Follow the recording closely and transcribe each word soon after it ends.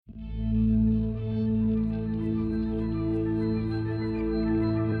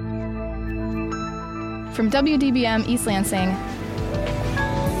From WDBM East Lansing,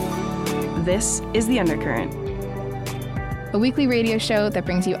 this is The Undercurrent, a weekly radio show that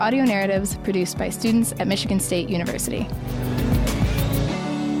brings you audio narratives produced by students at Michigan State University.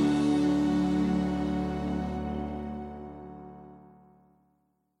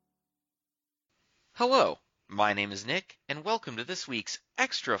 Hello, my name is Nick, and welcome to this week's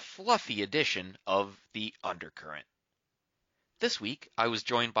extra fluffy edition of The Undercurrent. This week, I was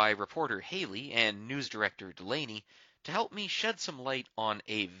joined by reporter Hailey and news director Delaney to help me shed some light on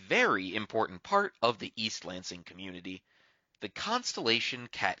a very important part of the East Lansing community, the Constellation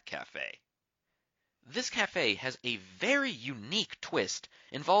Cat Cafe. This cafe has a very unique twist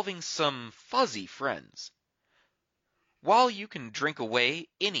involving some fuzzy friends. While you can drink away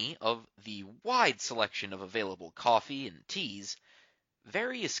any of the wide selection of available coffee and teas,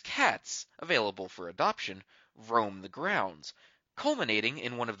 various cats available for adoption roam the grounds, culminating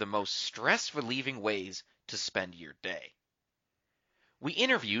in one of the most stress-relieving ways to spend your day. We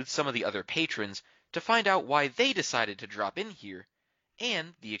interviewed some of the other patrons to find out why they decided to drop in here and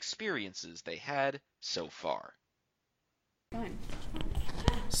the experiences they had so far. Fine.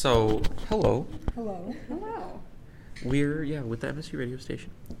 So, hello. Hello. Hello. We're, with the MSU radio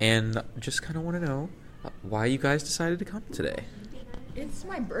station. And just kind of want to know why you guys decided to come today. It's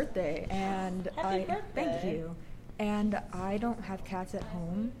my birthday, and Happy birthday. Thank you. And I don't have cats at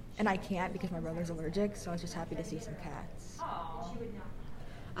home, and I can't because my brother's allergic, so I was just happy to see some cats.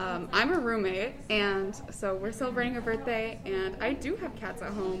 I'm a roommate, and so we're celebrating a birthday, and I do have cats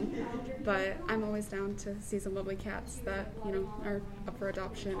at home, but I'm always down to see some lovely cats that, are up for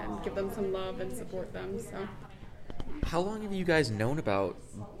adoption and give them some love and support them, so. How long have you guys known about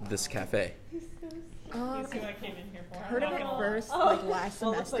this cafe? I heard of it first, last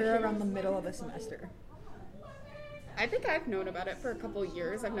semester, around the middle of the semester. I think I've known about it for a couple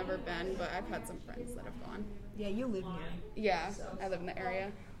years. I've never been, but I've had some friends that have gone. Yeah, you live near. Yeah, I live in the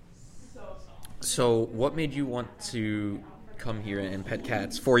area. So, what made you want to come here and pet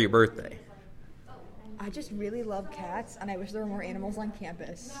cats for your birthday? I just really love cats, and I wish there were more animals on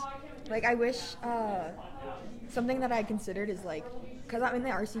campus. I wish something that I considered is because I'm in the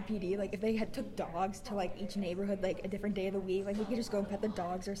RCPD, if they had took dogs to each neighborhood a different day of the week, we could just go and pet the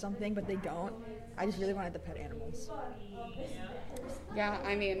dogs or something, but they don't. I just really wanted to pet animals. Yeah,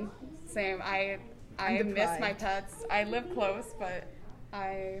 same. I miss my pets. I live close, but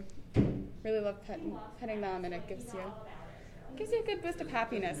I really love petting them, and it gives you a good boost of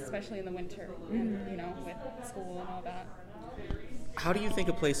happiness, especially in the winter, and with school and all that. How do you think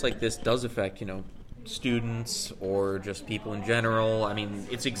a place like this does affect, students or just people in general?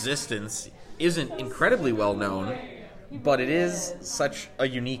 Its existence isn't incredibly well known, but it is such a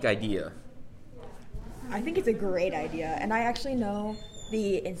unique idea. I think it's a great idea, and I actually know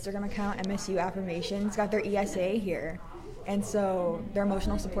the Instagram account MSU Affirmations got their ESA here, and so their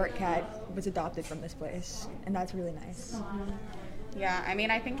emotional support cat was adopted from this place, and that's really nice. Mm-hmm. Yeah,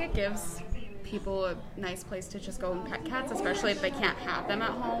 I think it gives people a nice place to just go and pet cats, especially if they can't have them at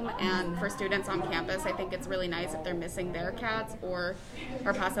home. And for students on campus, I think it's really nice if they're missing their cats or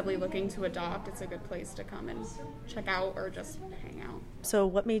are possibly looking to adopt. It's a good place to come and check out or just hang out. So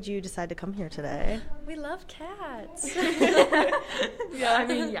what made you decide to come here today? We love cats. Yeah.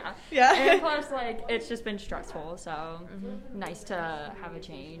 And plus, it's just been stressful, so nice to have a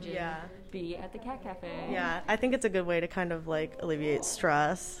change and be at the Cat Cafe. Yeah, I think it's a good way to kind of alleviate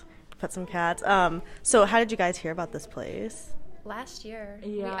stress, pet some cats. So how did you guys hear about this place? Last year.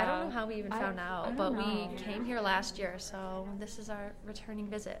 Yeah. I don't know how we even found I out, don't but know. we came here last year, so this is our returning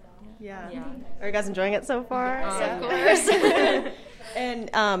visit. Yeah. Yeah. Are you guys enjoying it so far? Of course. And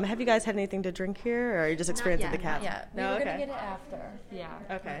have you guys had anything to drink here, or are you just experiencing the cats? Yeah. No, We were okay. going to get it after.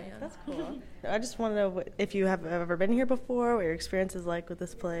 Yeah. Okay, Yeah. that's cool. I just want to know if you have ever been here before, what your experience is like with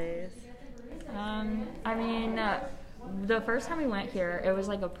this place. The first time we went here, it was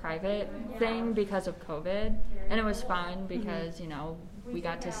a private thing because of COVID, and it was fun because, we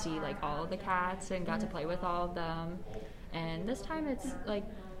got to see all of the cats and got to play with all of them, and this time it's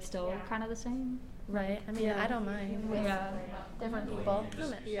still kind of the same. Right. I don't mind with different people.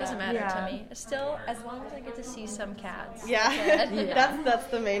 Doesn't matter to me. Still, as long as I get to see some cats. Yeah. That's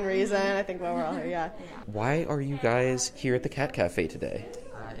the main reason, I think, why we're all here, Why are you guys here at the Cat Cafe today?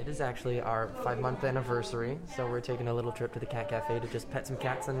 It is actually our 5-month anniversary, so we're taking a little trip to the Cat Cafe to just pet some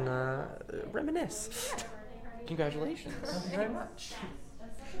cats and reminisce. Congratulations. Thank you very much.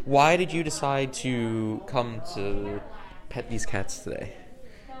 Why did you decide to come to pet these cats today?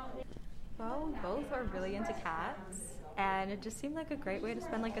 Well, both are really into cats, and it just seemed like a great way to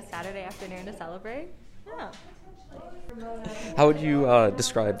spend a Saturday afternoon to celebrate. Yeah. How would you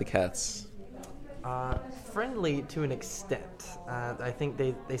describe the cats? Friendly to an extent. I think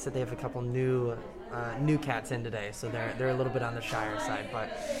they said they have a couple new cats in today, so they're a little bit on the shyer side. But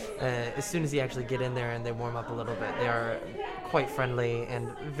as soon as you actually get in there and they warm up a little bit, they are quite friendly and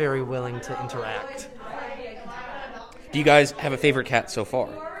very willing to interact. Do you guys have a favorite cat so far?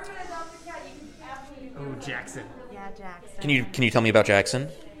 Oh, Jackson. Yeah, Jackson. Can you tell me about Jackson?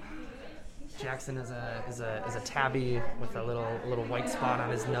 Jackson is a tabby with a little white spot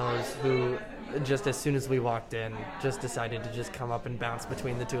on his nose who, just as soon as we walked in, just decided to just come up and bounce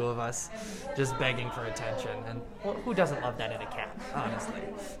between the two of us, just begging for attention. And well, who doesn't love that in a cat, honestly?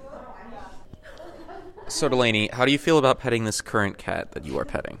 So Delaney, how do you feel about petting this current cat that you are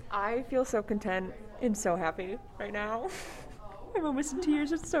petting? I feel so content and so happy right now. I'm almost in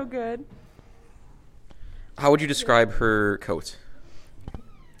tears. It's so good. How would you describe her coat?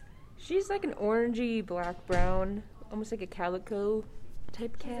 She's like an orangey, black, brown, almost like a calico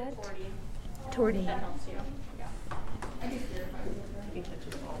type cat. Torty.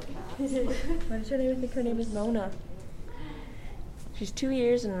 Why does her name think her name is Mona? She's 2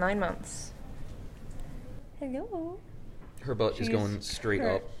 years and 9 months. Hello. Her butt is going straight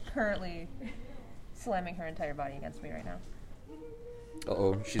up. Currently slamming her entire body against me right now.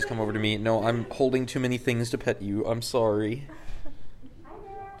 Uh-oh, she's come over to me. No, I'm holding too many things to pet you. I'm sorry.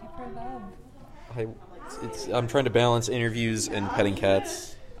 Give her love. I'm trying to balance interviews and petting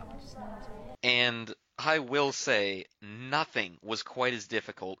cats. And I will say, nothing was quite as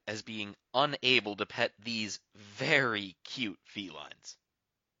difficult as being unable to pet these very cute felines.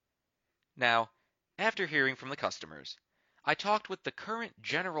 Now, after hearing from the customers, I talked with the current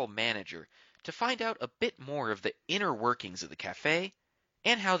general manager to find out a bit more of the inner workings of the cafe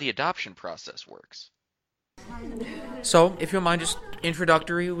and how the adoption process works. So, if you don't mind, just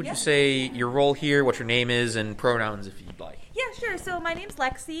introductory, would you say your role here, what your name is, and pronouns if you'd like? Yeah, sure. So my name's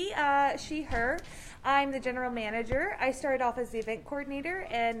Lexi, she, her. I'm the general manager. I started off as the event coordinator,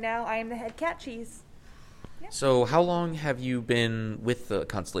 and now I am the head cat cheese. Yeah. So, how long have you been with the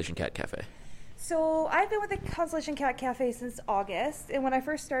Constellation Cat Cafe? So I've been with the Constellation Cat Cafe since August, and when I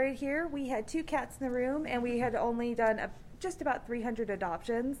first started here, we had 2 cats in the room, and we had only done just about 300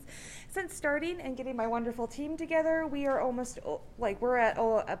 adoptions. Since starting and getting my wonderful team together, we are almost, we're at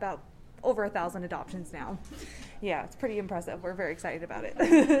about over 1,000 adoptions now. Yeah, it's pretty impressive. We're very excited about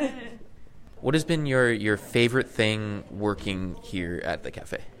it. What has been your favorite thing working here at the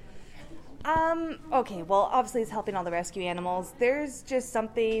cafe? Okay, well, obviously it's helping all the rescue animals. There's just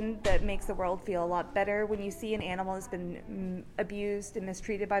something that makes the world feel a lot better when you see an animal that's been abused and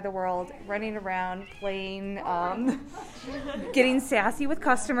mistreated by the world, running around, playing, getting sassy with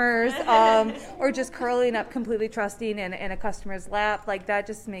customers, or just curling up completely trusting in a customer's lap. Like, that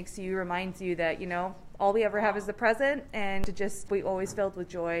just reminds you that, all we ever have is the present, and we always filled with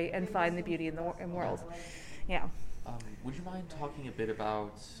joy and find the beauty in the world. Yeah. Would you mind talking a bit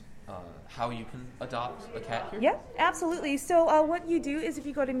about how you can adopt a cat here? Yeah, absolutely. So what you do is if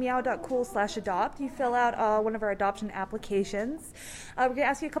you go to meow.cool/adopt, you fill out one of our adoption applications. We're going to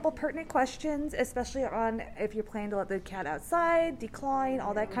ask you a couple pertinent questions, especially on if you're planning to let the cat outside, decline,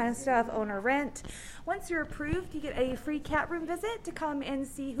 all that kind of stuff, own or rent. Once you're approved, you get a free cat room visit to come and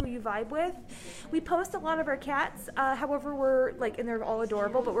see who you vibe with. We post a lot of our cats. However, and they're all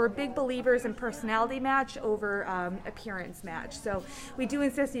adorable, but we're big believers in personality match over appearance match. So we do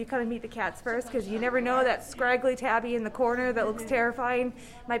insist that you come and meet the cats first, because you never know, that scraggly tabby in the corner that looks terrifying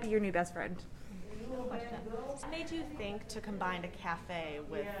might be your new best friend. What made you think to combine a cafe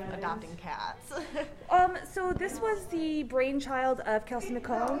with adopting cats? So this was the brainchild of Kelsey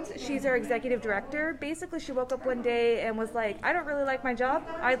McCombs. She's our executive director. Basically, she woke up one day and was like, I don't really like my job.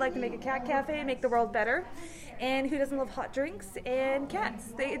 I'd like to make a cat cafe and make the world better. And who doesn't love hot drinks and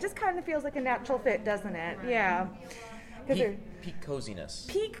cats? It just kind of feels like a natural fit, doesn't it? Yeah. Peak coziness.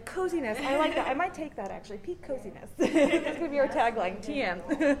 Peak coziness. I like that. I might take that, actually. Peak coziness. That's going to be our tagline.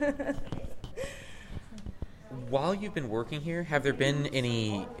 TM. While you've been working here, have there been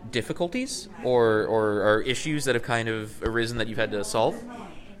any difficulties or issues that have kind of arisen that you've had to solve?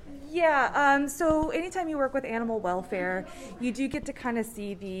 Yeah, so anytime you work with animal welfare, you do get to kind of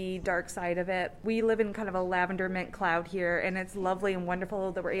see the dark side of it. We live in kind of a lavender mint cloud here, and it's lovely and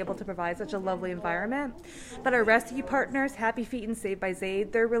wonderful that we're able to provide such a lovely environment. But our rescue partners, Happy Feet and Saved by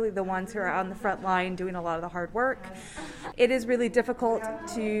Zaid, they're really the ones who are on the front line doing a lot of the hard work. It is really difficult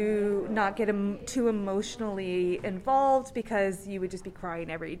to not get too emotionally involved, because you would just be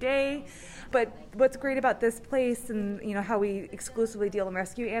crying every day. But what's great about this place and how we exclusively deal in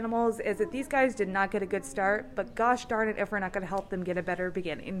rescue animals is that these guys did not get a good start, but gosh darn it if we're not going to help them get a better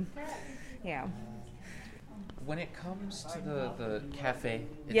beginning. Yeah. When it comes to the cafe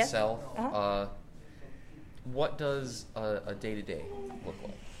itself, what does a day-to-day look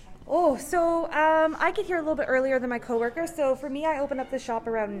like? Oh, so I get here a little bit earlier than my coworkers. So for me, I open up the shop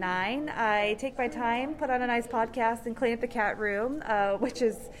around 9. I take my time, put on a nice podcast, and clean up the cat room, which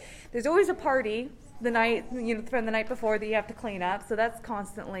is, there's always a party the night, from the night before that you have to clean up. So that's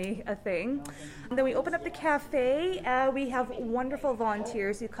constantly a thing. And then we open up the cafe. We have wonderful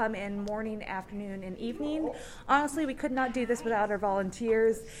volunteers who come in morning, afternoon, and evening. Honestly, we could not do this without our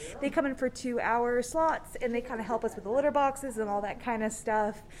volunteers. They come in for 2-hour slots, and they kind of help us with the litter boxes and all that kind of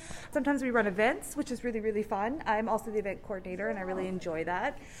stuff. Sometimes we run events, which is really, really fun. I'm also the event coordinator, and I really enjoy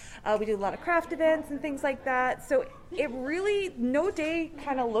that. We do a lot of craft events and things like that. So it really, no day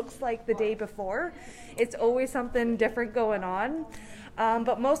kind of looks like the day before. It's always something different going on.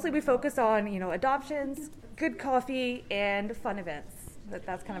 But mostly we focus on, adoptions, good coffee, and fun events.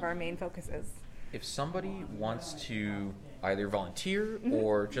 That's kind of our main focuses. If somebody wants to either volunteer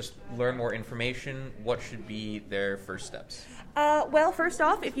or just learn more information, what should be their first steps? Well, first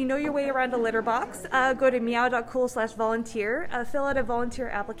off, if you know your way around a litter box, go to meow.cool/volunteer, fill out a volunteer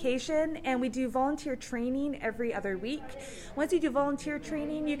application, and we do volunteer training every other week. Once you do volunteer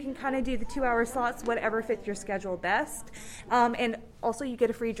training, you can kind of do the 2-hour slots, whatever fits your schedule best. And also you get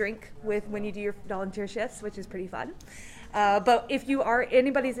a free drink when you do your volunteer shifts, which is pretty fun. But if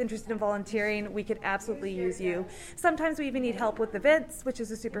anybody's interested in volunteering, we could absolutely use you. Sometimes we even need help with events, which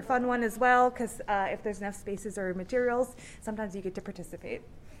is a super fun one as well, because if there's enough spaces or materials, sometimes you get to participate.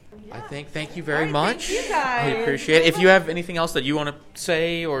 Thank you very much. Thank you guys. I appreciate it. If you have anything else that you want to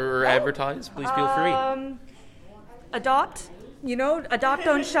say or advertise, please feel free. Adopt. Adopt,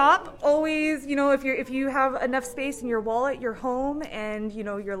 don't shop. Always, if you have enough space in your wallet, your home, and,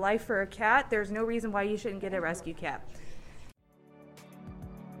 your life for a cat, there's no reason why you shouldn't get a rescue cat.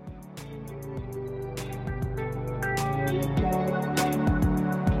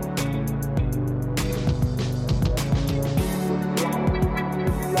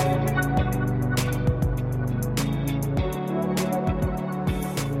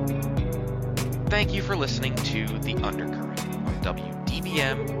 Thank you for listening to The Undercurrent on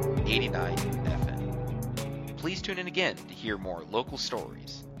WDBM 89 FM. Please tune in again to hear more local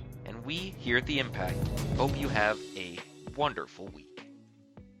stories. And we here at The Impact hope you have a wonderful week.